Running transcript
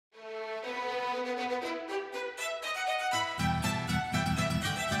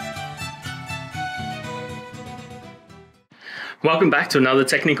Welcome back to another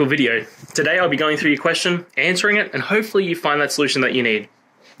technical video. Today I'll be going through your question, answering it, and hopefully you find that solution that you need.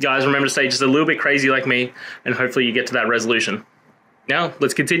 Guys, remember to stay just a little bit crazy like me, and hopefully you get to that resolution. Now,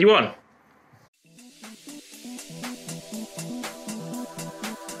 let's continue on.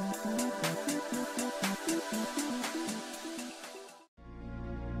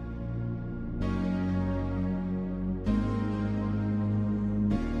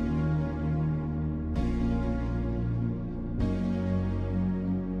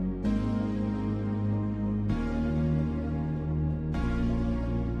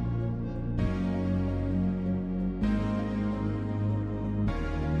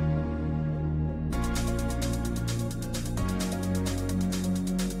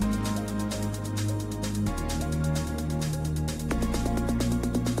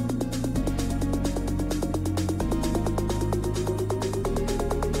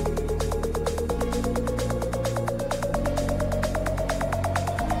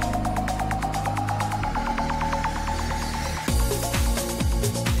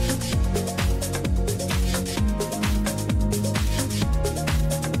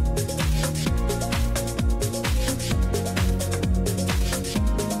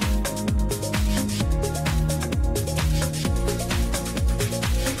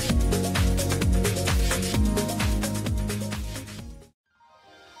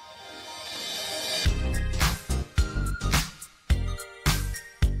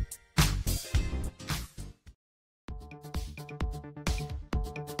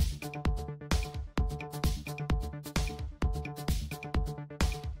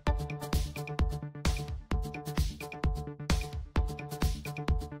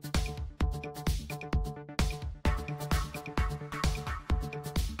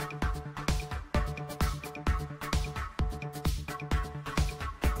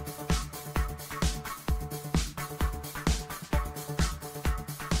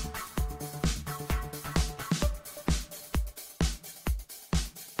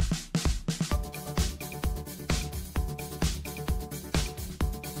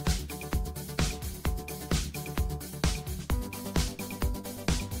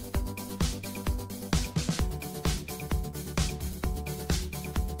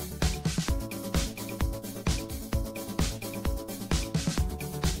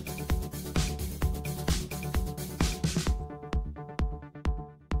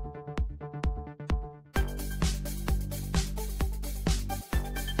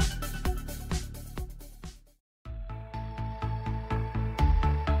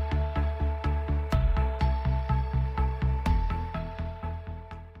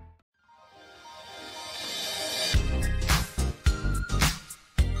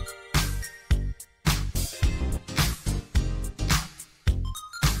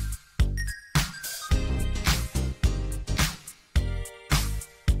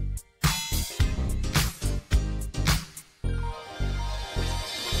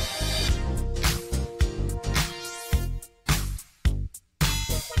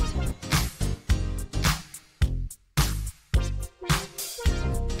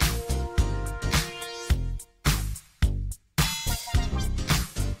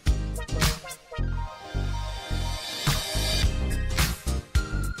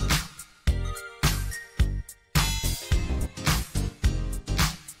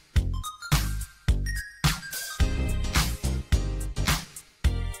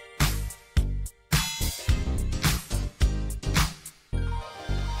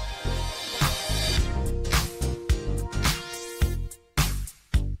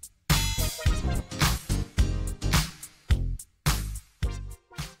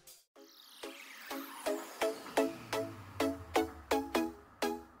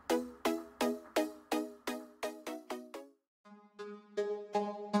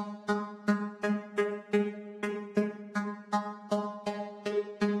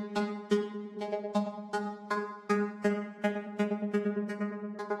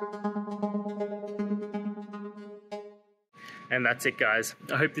 And that's it, guys.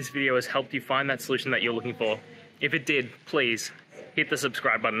 I hope this video has helped you find that solution that you're looking for. If it did, please hit the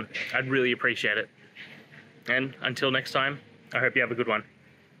subscribe button. I'd really appreciate it. And until next time, I hope you have a good one.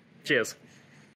 Cheers.